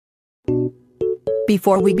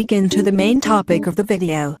Before we begin to the main topic of the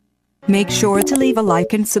video, make sure to leave a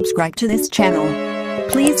like and subscribe to this channel.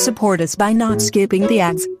 Please support us by not skipping the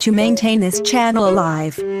ads to maintain this channel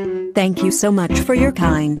alive. Thank you so much for your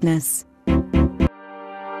kindness.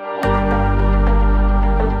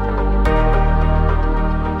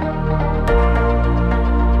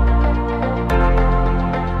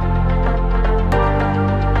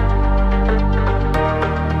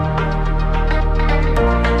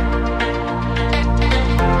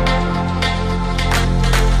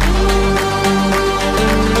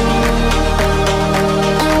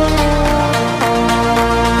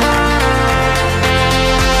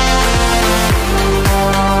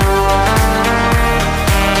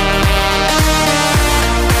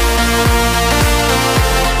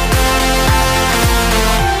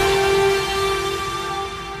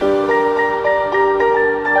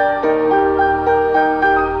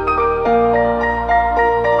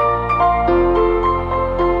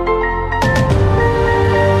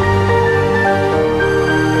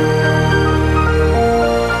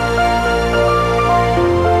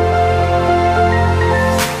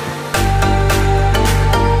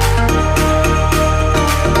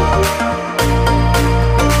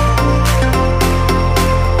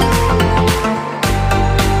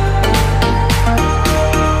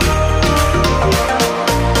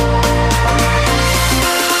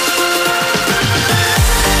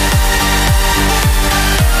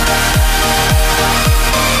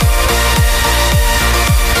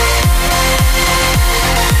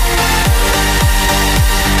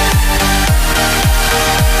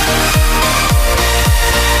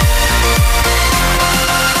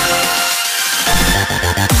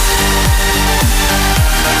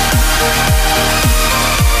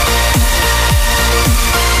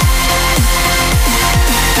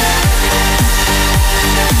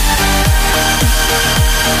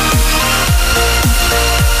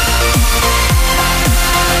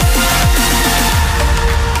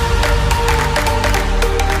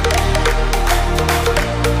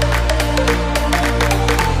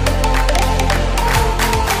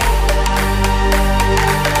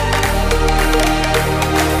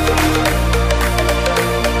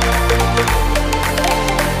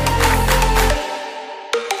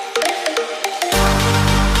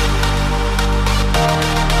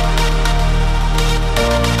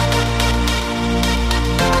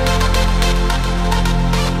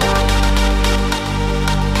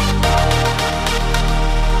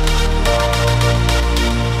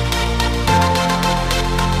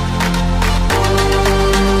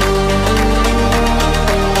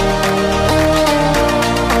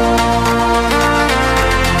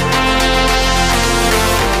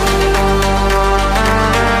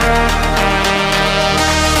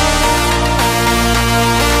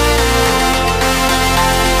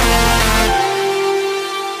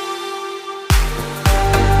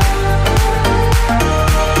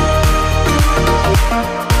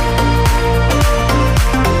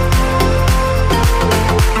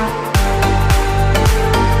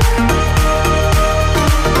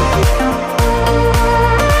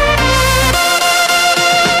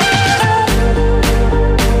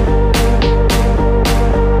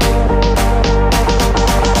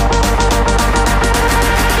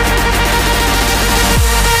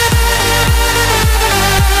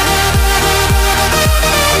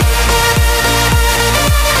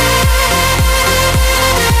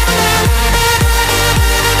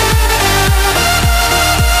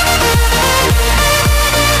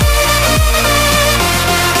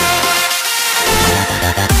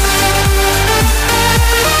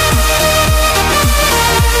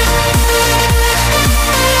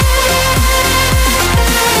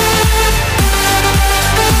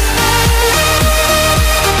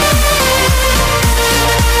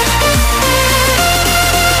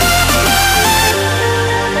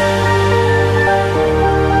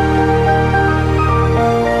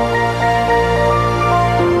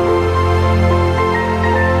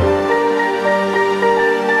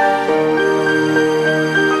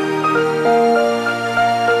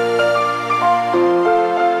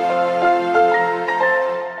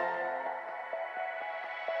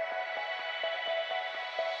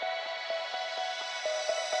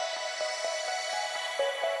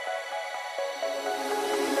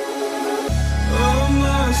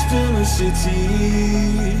 in a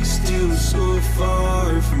city, still so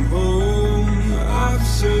far from home. I've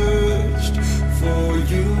searched for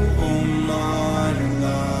you all my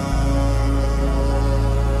life.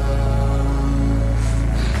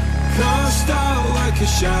 Cast out like a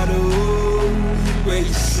shadow,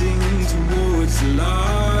 racing towards the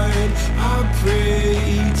light. I pray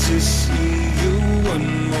to see you one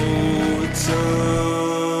more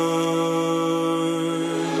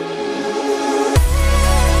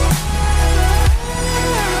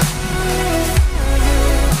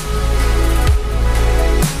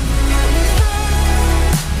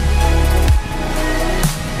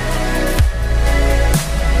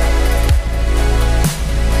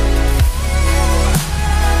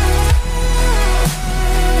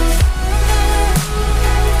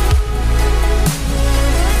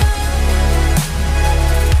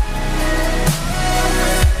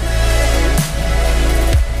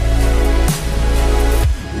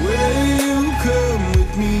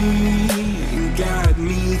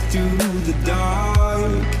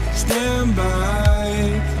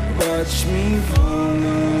me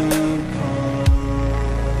vulnerable.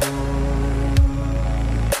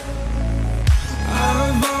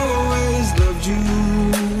 I've always loved you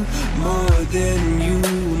more than you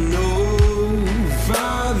know,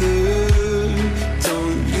 Father.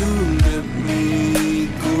 Don't you let me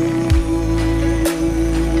go.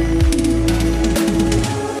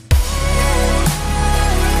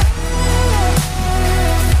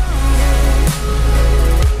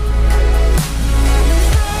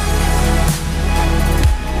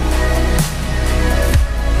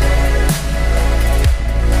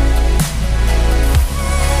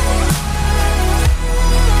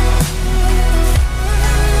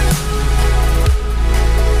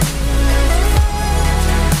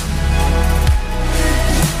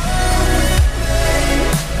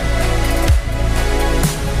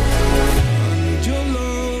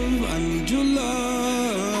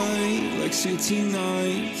 City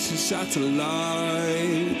nights and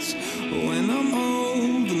satellites. When I'm old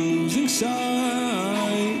and losing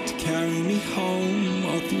sight, carry me home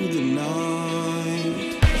all through the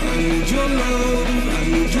night. I need your love, I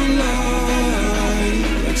need your light,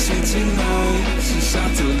 like city nights and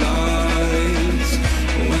satellites.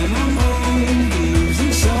 When I'm old and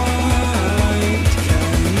losing sight,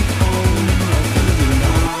 carry me home all through the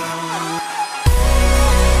night.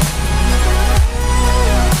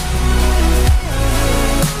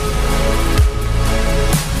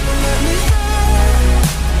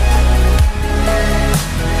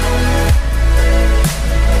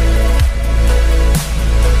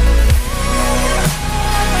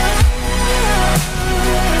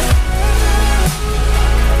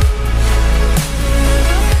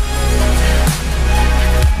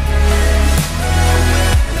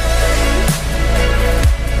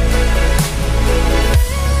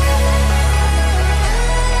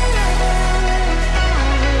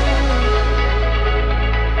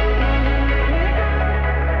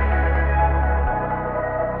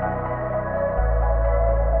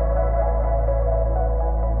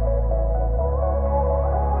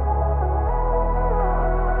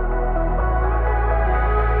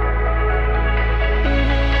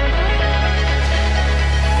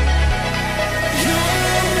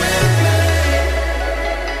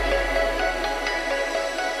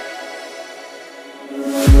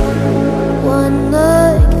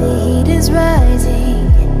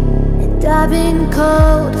 I've been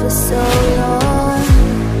cold for so long.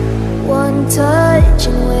 One touch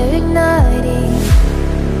and we're igniting,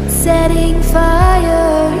 setting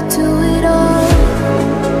fire to it all.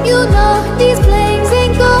 You know these places